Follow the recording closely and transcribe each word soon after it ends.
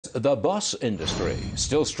the bus industry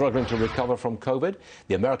still struggling to recover from COVID?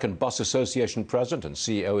 The American Bus Association president and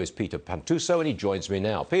CEO is Peter Pantuso, and he joins me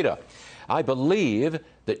now. Peter, I believe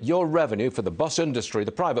that your revenue for the bus industry,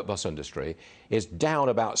 the private bus industry, is down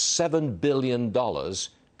about $7 billion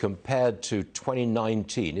compared to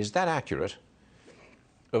 2019. Is that accurate?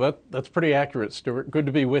 Well, that's pretty accurate, Stuart. Good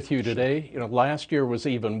to be with you today. Last year was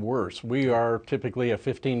even worse. We are typically a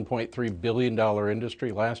 $15.3 billion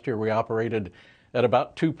industry. Last year we operated at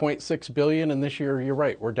about $2.6 billion, and this year, you're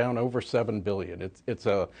right, we're down over $7 billion. It's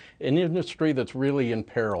an industry that's really in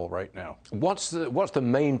peril right now. What's the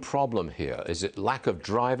main problem here? Is it lack of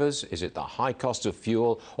drivers? Is it the high cost of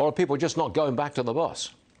fuel? Or are people just not going back to the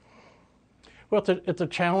bus? Well, it's a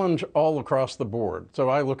challenge all across the board. So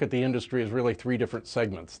I look at the industry as really three different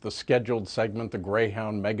segments: the scheduled segment, the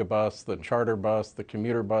Greyhound megabus, the charter bus, the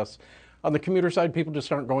commuter bus. On the commuter side, people just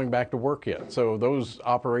aren't going back to work yet, so those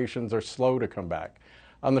operations are slow to come back.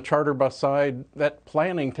 On the charter bus side, that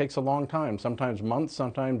planning takes a long time, sometimes months,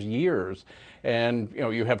 sometimes years. And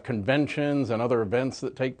you have conventions and other events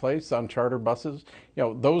that take place on charter buses.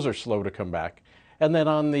 Those are slow to come back. And then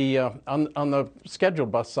on the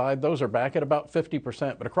scheduled bus side, those are back at about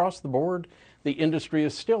 50%. But across the board, the industry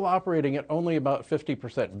is still operating at only about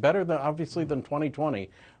 50%. Better than, obviously, than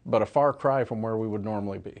 2020, but a far cry from where we would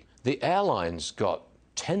normally be. The airlines got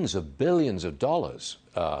tens of billions of dollars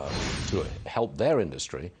to help their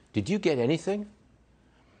industry. Did you get anything?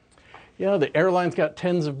 Yeah, the airlines got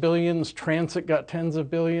tens of billions, Transit got tens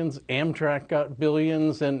of billions, Amtrak got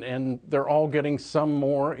billions, and they're all getting some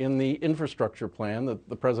more in the infrastructure plan that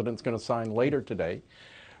the president's going to sign later today.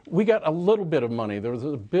 We got a little bit of money. There was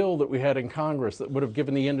a bill that we had in Congress that would have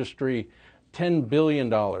given the industry $10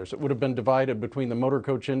 billion. It would have been divided between the motor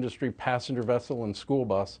coach industry, passenger vessel, and school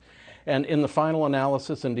bus. And in the final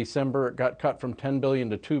analysis in December, it got cut from $10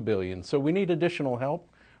 billion to $2 billion. So we need additional help.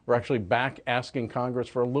 We're actually back asking Congress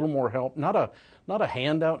for a little more help, not a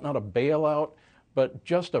handout, not a bailout, but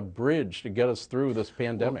just a bridge to get us through this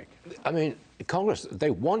pandemic. Well, I mean, Congress, they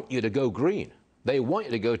want you to go green. They want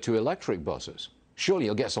you to go to electric buses. Surely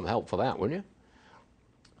you'll get some help for that, wouldn't you?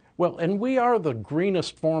 Well, and we are the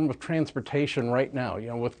greenest form of transportation right now.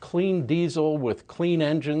 With clean diesel, with clean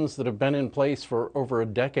engines that have been in place for over a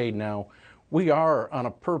decade now, we are, on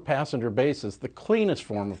a per passenger basis, the cleanest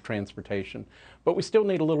form of transportation. But we still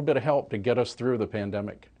need a little bit of help to get us through the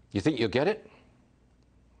pandemic. You think you'll get it?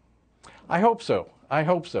 I hope so. I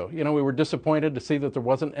hope so. We were disappointed to see that there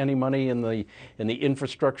wasn't any money in the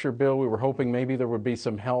infrastructure bill. We were hoping maybe there would be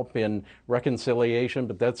some help in reconciliation,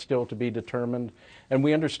 but that's still to be determined. And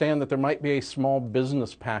we understand that there might be a small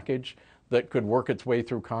business package that could work its way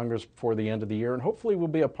through Congress before the end of the year, and hopefully we'll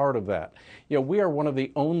be a part of that. We are one of the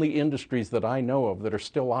only industries that I know of that are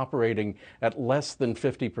still operating at less than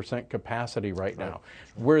 50% capacity right now.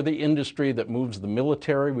 We're the industry that moves the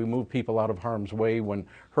military. We move people out of harm's way when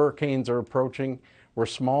hurricanes are approaching. We're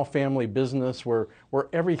small family business. We're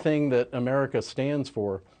everything that America stands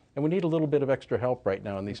for. And we need a little bit of extra help right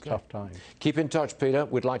now in these tough times. Keep in touch, Peter.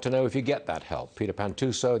 We'd like to know if you get that help. Peter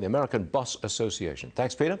Pantuso, the American Bus Association.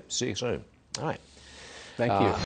 Thanks, Peter. See you soon. All right. Thank you.